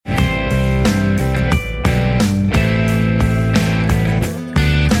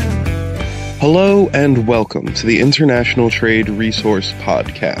Hello and welcome to the International Trade Resource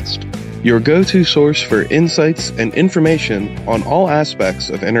Podcast, your go-to source for insights and information on all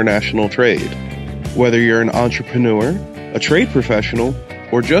aspects of international trade. Whether you're an entrepreneur, a trade professional,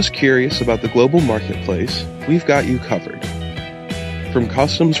 or just curious about the global marketplace, we've got you covered. From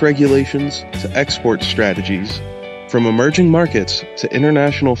customs regulations to export strategies, from emerging markets to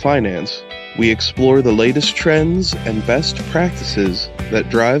international finance, we explore the latest trends and best practices that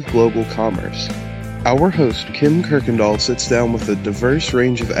drive global commerce. Our host, Kim Kirkendall, sits down with a diverse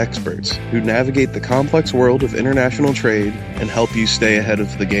range of experts who navigate the complex world of international trade and help you stay ahead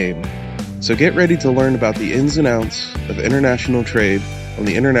of the game. So get ready to learn about the ins and outs of international trade on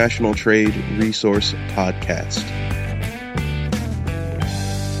the International Trade Resource Podcast.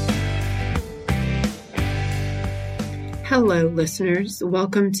 Hello, listeners.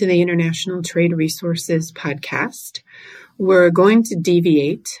 Welcome to the International Trade Resources Podcast. We're going to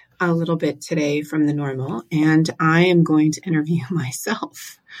deviate a little bit today from the normal, and I am going to interview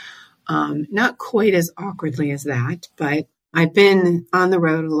myself. Not quite as awkwardly as that, but I've been on the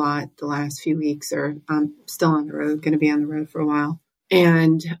road a lot the last few weeks, or I'm still on the road, going to be on the road for a while.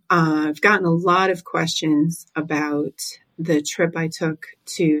 And I've gotten a lot of questions about the trip I took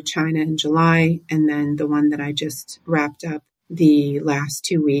to China in July, and then the one that I just wrapped up the last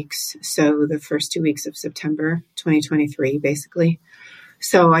 2 weeks. So the first 2 weeks of September 2023, basically.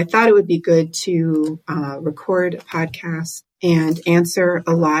 So I thought it would be good to record a podcast and answer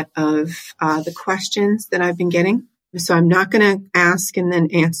a lot of the questions that I've been getting. So I'm not going to ask and then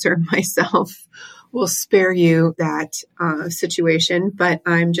answer myself. We'll spare you that situation, but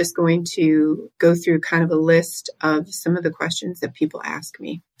I'm just going to go through kind of a list of some of the questions that people ask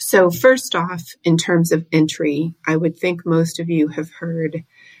me. So first off, in terms of entry, I would think most of you have heard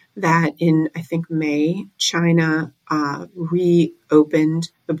that in, I think, May, China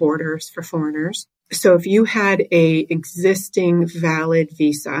reopened the borders for foreigners. So if you had a existing valid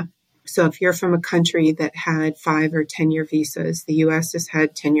visa, so if you're from a country that had 5 or 10-year visas, the U.S. has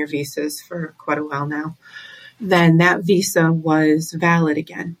had 10-year visas for quite a while now, then that visa was valid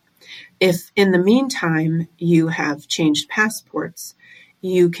again. If in the meantime you have changed passports,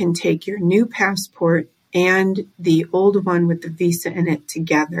 you can take your new passport and the old one with the visa in it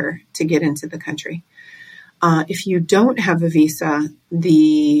together to get into the country. If you don't have a visa,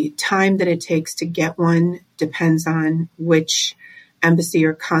 the time that it takes to get one depends on which embassy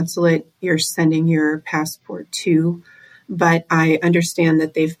or consulate you're sending your passport to. But I understand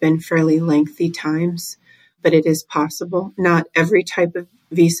that they've been fairly lengthy times, but it is possible. Not every type of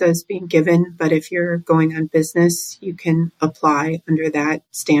visa is being given, but if you're going on business, you can apply under that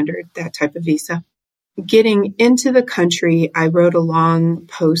standard, that type of visa. Getting into the country, I wrote a long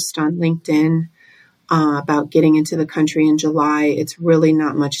post on LinkedIn about getting into the country in July. It's really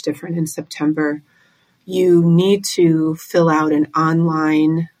not much different in September. You need to fill out an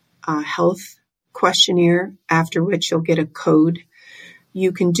online health questionnaire, after which you'll get a code.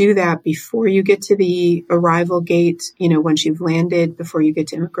 You can do that before you get to the arrival gate. Once you've landed, before you get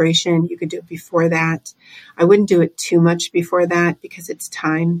to immigration, you could do it before that. I wouldn't do it too much before that because it's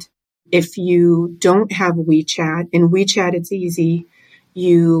timed. If you don't have WeChat, in WeChat it's easy.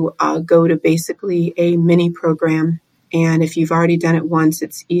 You go to basically a mini program. And if you've already done it once,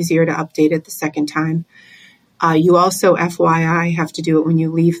 it's easier to update it the second time. You also, FYI, have to do it when you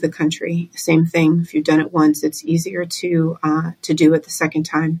leave the country. Same thing. If you've done it once, it's easier to do it the second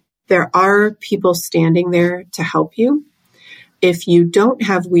time. There are people standing there to help you. If you don't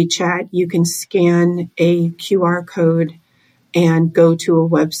have WeChat, you can scan a QR code and go to a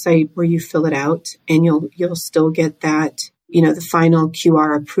website where you fill it out, and you'll still get that, the final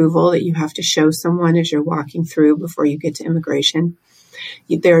QR approval that you have to show someone as you're walking through before you get to immigration.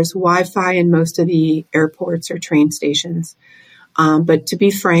 There's Wi-Fi in most of the airports or train stations. But to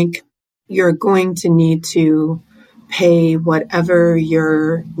be frank, you're going to need to pay whatever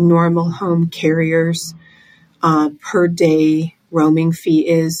your normal home carrier's per day roaming fee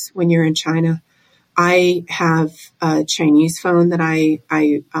is when you're in China. I have a Chinese phone that I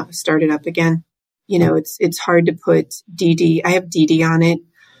started up again. It's hard to put DD. I have DD on it,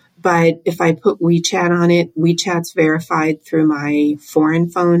 but if I put WeChat on it, WeChat's verified through my foreign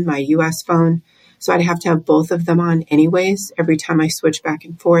phone, my US phone. So I'd have to have both of them on anyways, every time I switch back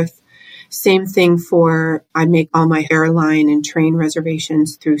and forth. Same thing I make all my airline and train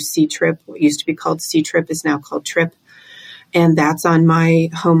reservations through Ctrip. What used to be called Ctrip is now called Trip. And that's on my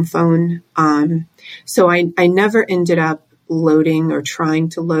home phone. So I never ended up loading or trying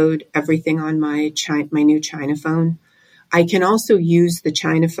to load everything on my new China phone. I can also use the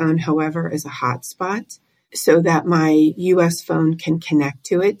China phone, however, as a hotspot so that my US phone can connect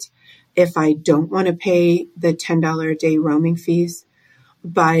to it. if I don't want to pay the $10 a day roaming fees.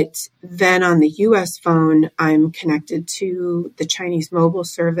 But then on the US phone, I'm connected to the Chinese mobile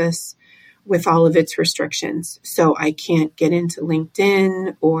service with all of its restrictions. So I can't get into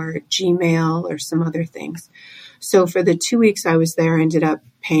LinkedIn or Gmail or some other things. So for the 2 weeks I was there, I ended up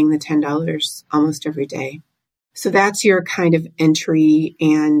paying the $10 almost every day. So that's your kind of entry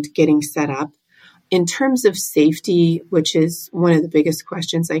and getting set up. In terms of safety, which is one of the biggest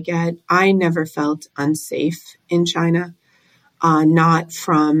questions I get, I never felt unsafe in China. Not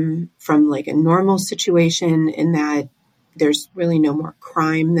from like a normal situation in that there's really no more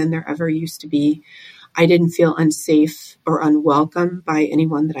crime than there ever used to be. I didn't feel unsafe or unwelcome by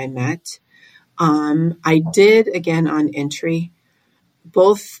anyone that I met. I did, again, on entry,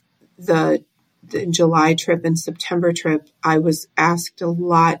 both the July trip and September trip, I was asked a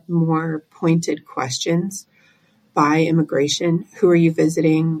lot more pointed questions by immigration. Who are you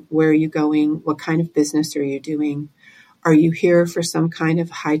visiting? Where are you going? What kind of business are you doing? Are you here for some kind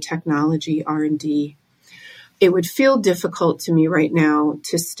of high technology R&D? It would feel difficult to me right now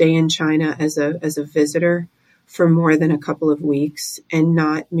to stay in China as a visitor for more than a couple of weeks and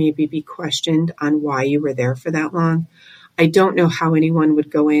not maybe be questioned on why you were there for that long. I don't know how anyone would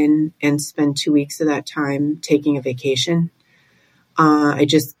go in and spend 2 weeks of that time taking a vacation. I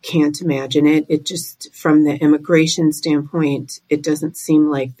just can't imagine it. It just, from the immigration standpoint, it doesn't seem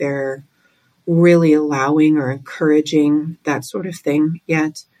like they're really allowing or encouraging that sort of thing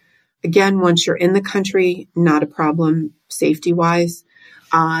yet. Again, once you're in the country, not a problem safety-wise.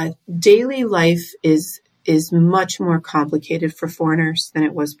 Daily life is much more complicated for foreigners than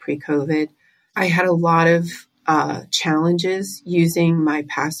it was pre-COVID. I had a lot of challenges using my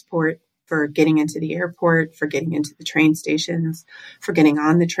passport for getting into the airport, for getting into the train stations, for getting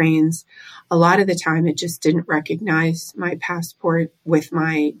on the trains. A lot of the time, it just didn't recognize my passport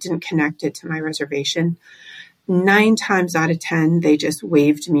didn't connect it to my reservation. 9 times out of 10, they just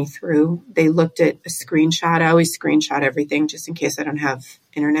waved me through. They looked at a screenshot. I always screenshot everything just in case I don't have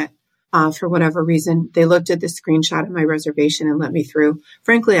internet. For whatever reason, they looked at the screenshot of my reservation and let me through.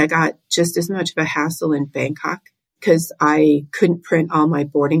 Frankly, I got just as much of a hassle in Bangkok because I couldn't print all my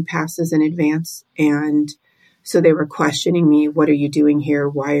boarding passes in advance. And so they were questioning me, what are you doing here?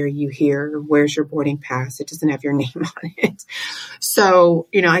 Why are you here? Where's your boarding pass? It doesn't have your name on it. So,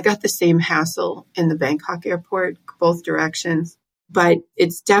 I got the same hassle in the Bangkok airport, both directions. But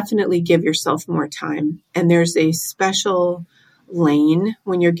it's definitely give yourself more time. And there's a special lane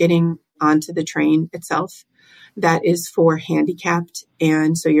when you're getting onto the train itself that is for handicapped.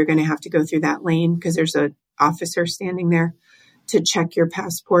 And so you're going to have to go through that lane because there's an officer standing there to check your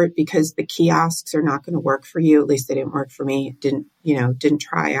passport because the kiosks are not going to work for you. At least they didn't work for me. Didn't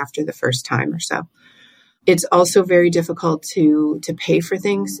try after the first time or so. It's also very difficult to pay for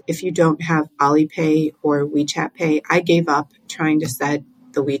things if you don't have Alipay or WeChat Pay. I gave up trying to set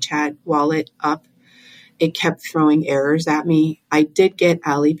the WeChat wallet up. It kept throwing errors at me. I did get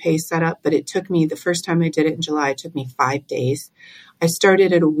Alipay set up, but it took me, the first time I did it in July, it took me 5 days. I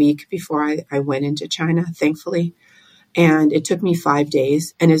started it a week before I went into China, thankfully. And it took me 5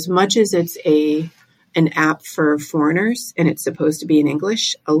 days. And as much as it's an app for foreigners and it's supposed to be in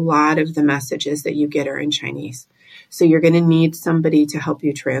English, a lot of the messages that you get are in Chinese. So you're going to need somebody to help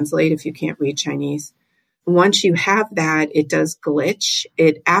you translate if you can't read Chinese. Once you have that, it does glitch.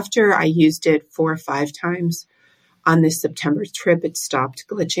 After I used it 4 or 5 times on this September trip, it stopped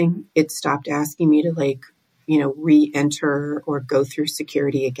glitching. It stopped asking me to re-enter or go through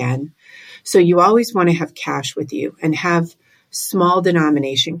security again. So you always want to have cash with you and have small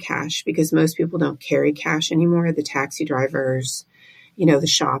denomination cash because most people don't carry cash anymore. The taxi drivers, the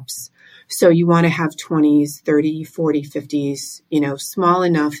shops. So you want to have 20s, 30, 40, 50s, small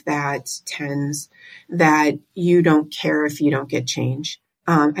enough that 10s that you don't care if you don't get change.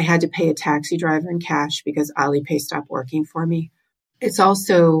 I had to pay a taxi driver in cash because Alipay stopped working for me. It's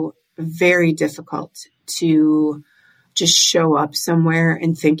also very difficult to just show up somewhere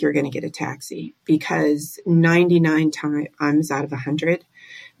and think you're going to get a taxi because 99 times out of 100,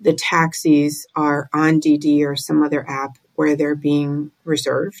 the taxis are on DiDi or some other app where they're being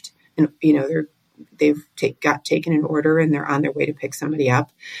reserved. And, they've got taken an order and they're on their way to pick somebody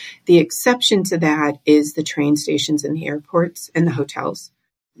up. The exception to that is the train stations and the airports and the hotels.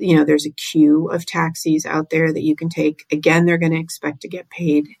 There's a queue of taxis out there that you can take. Again, they're going to expect to get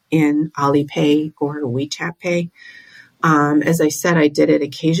paid in Alipay or WeChat Pay. As I said, I did it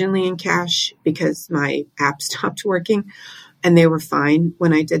occasionally in cash because my app stopped working and they were fine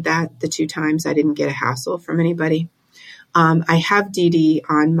when I did that. The 2 times I didn't get a hassle from anybody. I have DiDi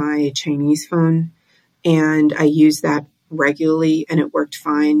on my Chinese phone and I use that regularly and it worked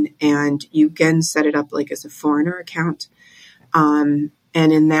fine. And you again set it up like as a foreigner account. And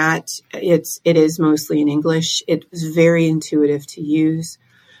in that, it is mostly in English. It was very intuitive to use.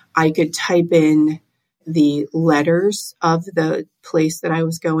 I could type in the letters of the place that I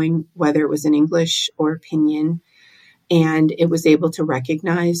was going, whether it was in English or Pinyin, and it was able to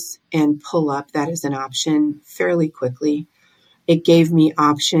recognize and pull up that as an option fairly quickly. It gave me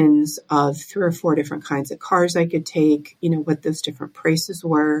options of 3 or 4 different kinds of cars I could take, what those different prices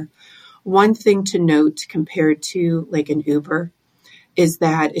were. One thing to note compared to like an Uber is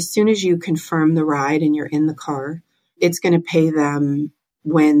that as soon as you confirm the ride and you're in the car, it's going to pay them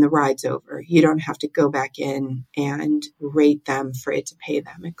when the ride's over. You don't have to go back in and rate them for it to pay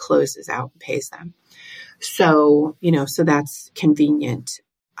them. It closes out and pays them. So, so that's convenient.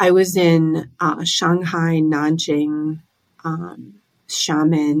 I was in Shanghai, Nanjing,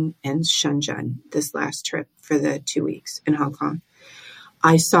 Xiamen, and Shenzhen this last trip for the 2 weeks in Hong Kong.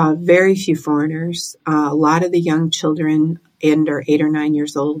 I saw very few foreigners. A lot of the young children under 8 or 9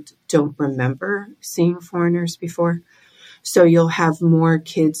 years old don't remember seeing foreigners before. So you'll have more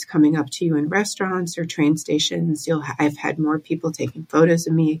kids coming up to you in restaurants or train stations. I've had more people taking photos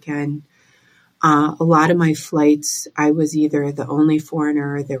of me again. A lot of my flights, I was either the only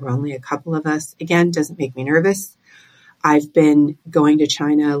foreigner or there were only a couple of us. Again, doesn't make me nervous. I've been going to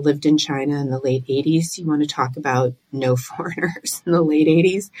China, lived in China in the late 80s. You want to talk about no foreigners in the late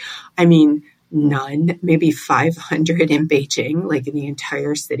 80s? I mean, none, maybe 500 in Beijing, like in the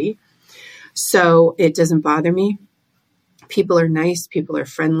entire city. So it doesn't bother me. People are nice. People are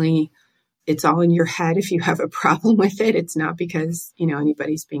friendly. It's all in your head if you have a problem with it. It's not because,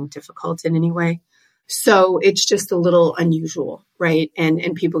 anybody's being difficult in any way. So it's just a little unusual, right?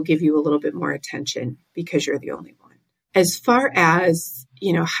 And people give you a little bit more attention because you're the only one. As far as,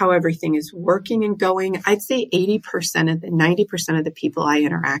 how everything is working and going, I'd say 90% of the people I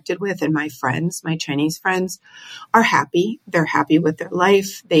interacted with and my friends, my Chinese friends, are happy. They're happy with their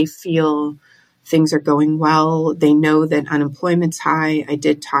life. They feel things are going well. They know that unemployment's high. I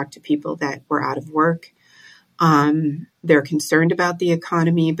did talk to people that were out of work. They're concerned about the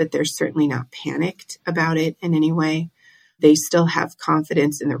economy, but they're certainly not panicked about it in any way. They still have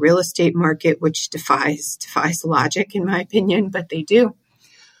confidence in the real estate market, which defies logic, in my opinion, but they do.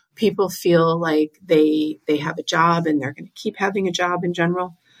 People feel like they have a job and they're going to keep having a job in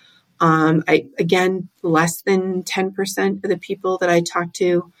general. Again, less than 10% of the people that I talk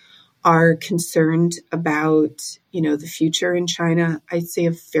to are concerned about, the future in China. I'd say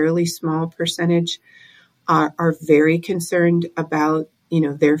a fairly small percentage are very concerned about,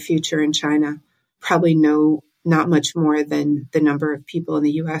 their future in China. Probably not much more than the number of people in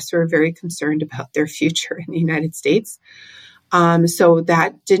the U.S. who are very concerned about their future in the United States. So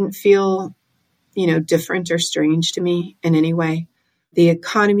that didn't feel, different or strange to me in any way. The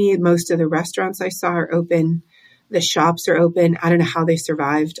economy, most of the restaurants I saw are open. The shops are open. I don't know how they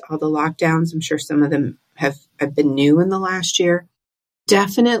survived all the lockdowns. I'm sure some of them have been new in the last year.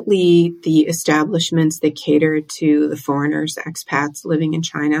 Definitely the establishments that cater to the foreigners, expats living in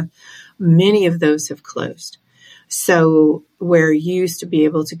China, many of those have closed. So where you used to be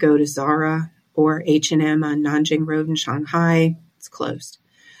able to go to Zara or H&M on Nanjing Road in Shanghai, it's closed.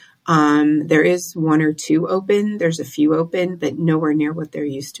 There is 1 or 2 open. There's a few open, but nowhere near what there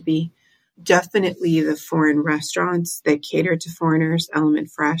used to be. Definitely the foreign restaurants that cater to foreigners,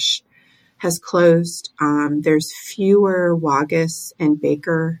 Element Fresh, has closed. There's fewer Waggis and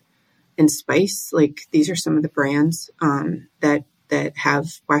Baker and Spice. Like these are some of the brands that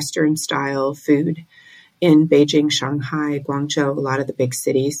have Western style food in Beijing, Shanghai, Guangzhou, a lot of the big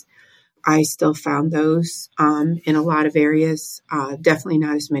cities. I still found those in a lot of areas. Definitely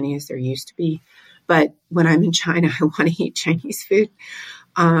not as many as there used to be. But when I'm in China, I want to eat Chinese food.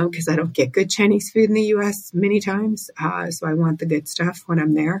 Because I don't get good Chinese food in the U.S. many times. So I want the good stuff when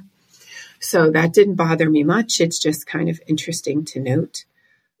I'm there. So that didn't bother me much. It's just kind of interesting to note.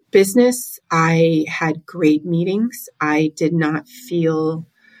 Business, I had great meetings. I did not feel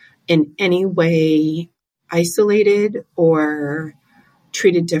in any way isolated or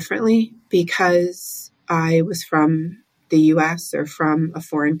treated differently because I was from the U.S. or from a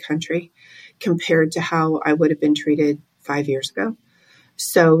foreign country compared to how I would have been treated 5 years ago.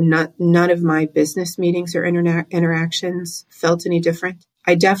 So none of my business meetings or interactions felt any different.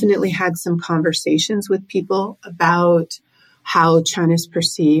 I definitely had some conversations with people about how China's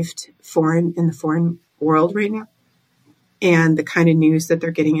perceived in the foreign world right now and the kind of news that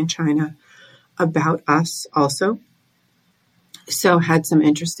they're getting in China about us also. So had some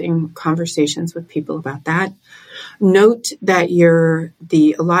interesting conversations with people about that. Note that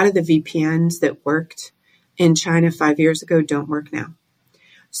a lot of the VPNs that worked in China 5 years ago don't work now.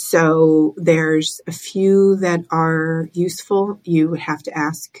 So there's a few that are useful. You would have to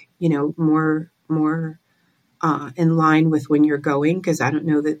ask, more in line with when you're going, because I don't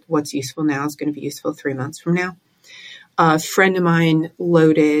know that what's useful now is going to be useful 3 months from now. A friend of mine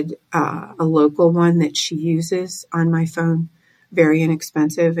loaded a local one that she uses on my phone, very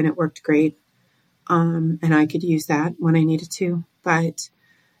inexpensive, and it worked great. And I could use that when I needed to, but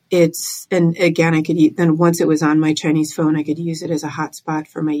and again, then once it was on my Chinese phone, I could use it as a hotspot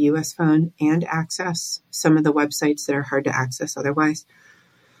for my US phone and access some of the websites that are hard to access otherwise.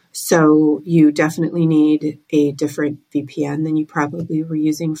 So you definitely need a different VPN than you probably were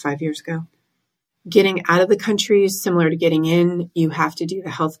using 5 years ago. Getting out of the country is similar to getting in. You have to do the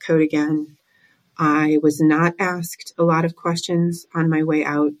health code again. I was not asked a lot of questions on my way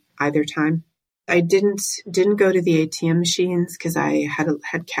out either time. I didn't go to the ATM machines because I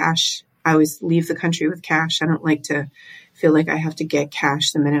had cash. I always leave the country with cash. I don't like to feel like I have to get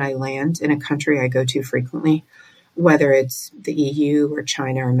cash the minute I land in a country I go to frequently, whether it's the EU or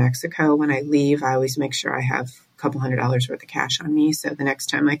China or Mexico. When I leave, I always make sure I have a couple $100s worth of cash on me. So the next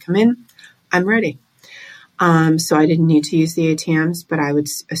time I come in, I'm ready. So I didn't need to use the ATMs, but I would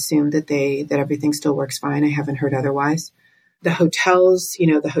assume that everything still works fine. I haven't heard otherwise. The hotels,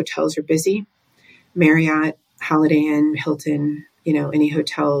 the hotels are busy. Marriott, Holiday Inn, Hilton, any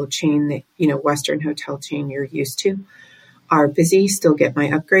hotel chain that, Western hotel chain you're used to are busy, still get my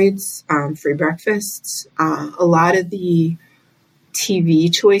upgrades, free breakfasts. A lot of the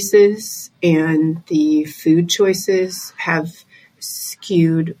TV choices and the food choices have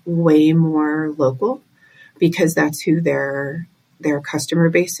skewed way more local because that's who their customer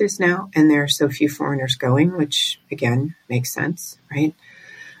base is now. And there are so few foreigners going, which again, makes sense, right?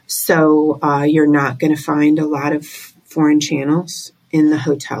 So you're not going to find a lot of foreign channels in the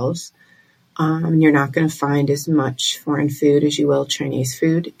hotels. You're not going to find as much foreign food as you will Chinese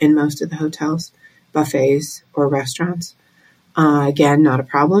food in most of the hotels, buffets, or restaurants. Again, not a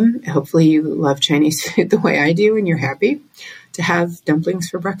problem. Hopefully you love Chinese food the way I do and you're happy to have dumplings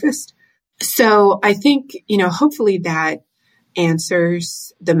for breakfast. So I think, hopefully that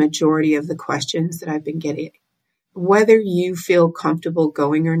answers the majority of the questions that I've been getting. Whether you feel comfortable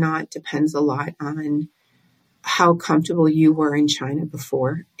going or not depends a lot on how comfortable you were in China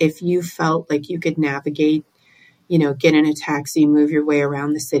before. If you felt like you could navigate, get in a taxi, move your way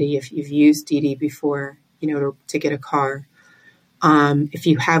around the city, if you've used Didi before, to get a car, if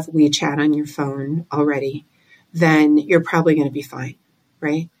you have WeChat on your phone already, then you're probably going to be fine,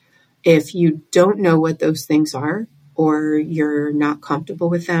 right? If you don't know what those things are, or you're not comfortable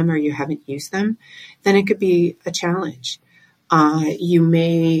with them, or you haven't used them, then it could be a challenge. You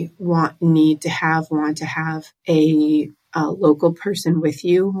may want to have a local person with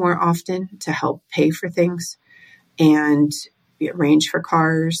you more often to help pay for things and arrange for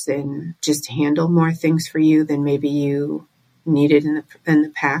cars and just handle more things for you than maybe you needed in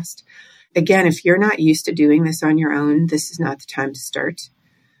the past. Again, if you're not used to doing this on your own, this is not the time to start.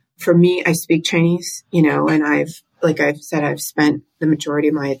 For me, I speak Chinese, and like I've said, I've spent the majority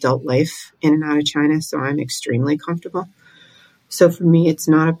of my adult life in and out of China, so I'm extremely comfortable. So for me, it's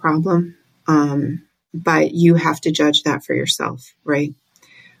not a problem, but you have to judge that for yourself, right?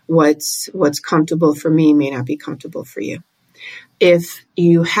 What's comfortable for me may not be comfortable for you. If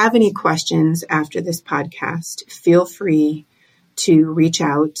you have any questions after this podcast, feel free to reach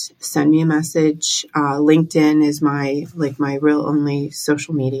out, send me a message. LinkedIn is my real only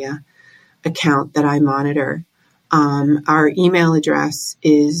social media account that I monitor. Our email address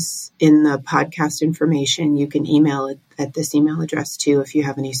is in the podcast information. You can email it at this email address too if you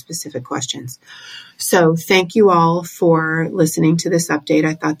have any specific questions. So thank you all for listening to this update.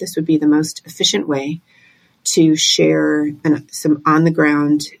 I thought this would be the most efficient way to share some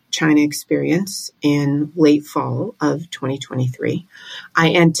on-the-ground China experience in late fall of 2023.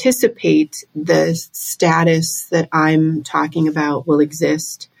 I anticipate the status that I'm talking about will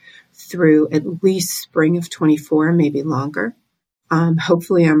exist through at least spring of 24, maybe longer.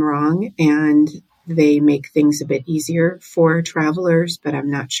 Hopefully I'm wrong and they make things a bit easier for travelers, but I'm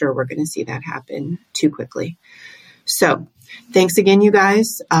not sure we're going to see that happen too quickly. So thanks again, you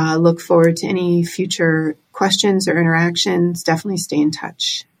guys. Look forward to any future questions or interactions. Definitely stay in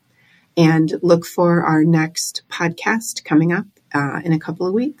touch and look for our next podcast coming up in a couple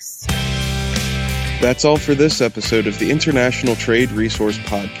of weeks. That's all for this episode of the International Trade Resource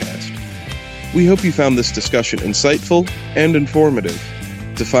Podcast. We hope you found this discussion insightful and informative.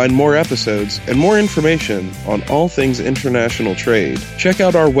 To find more episodes and more information on all things international trade, check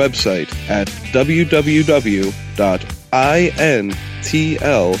out our website at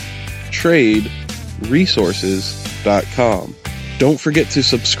www.intltrade globalmarketplaceresources.com. Don't forget to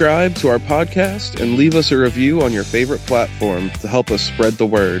subscribe to our podcast and leave us a review on your favorite platform to help us spread the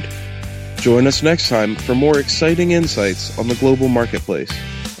word. Join us next time for more exciting insights on the global marketplace.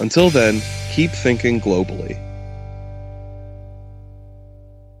 Until then, keep thinking globally.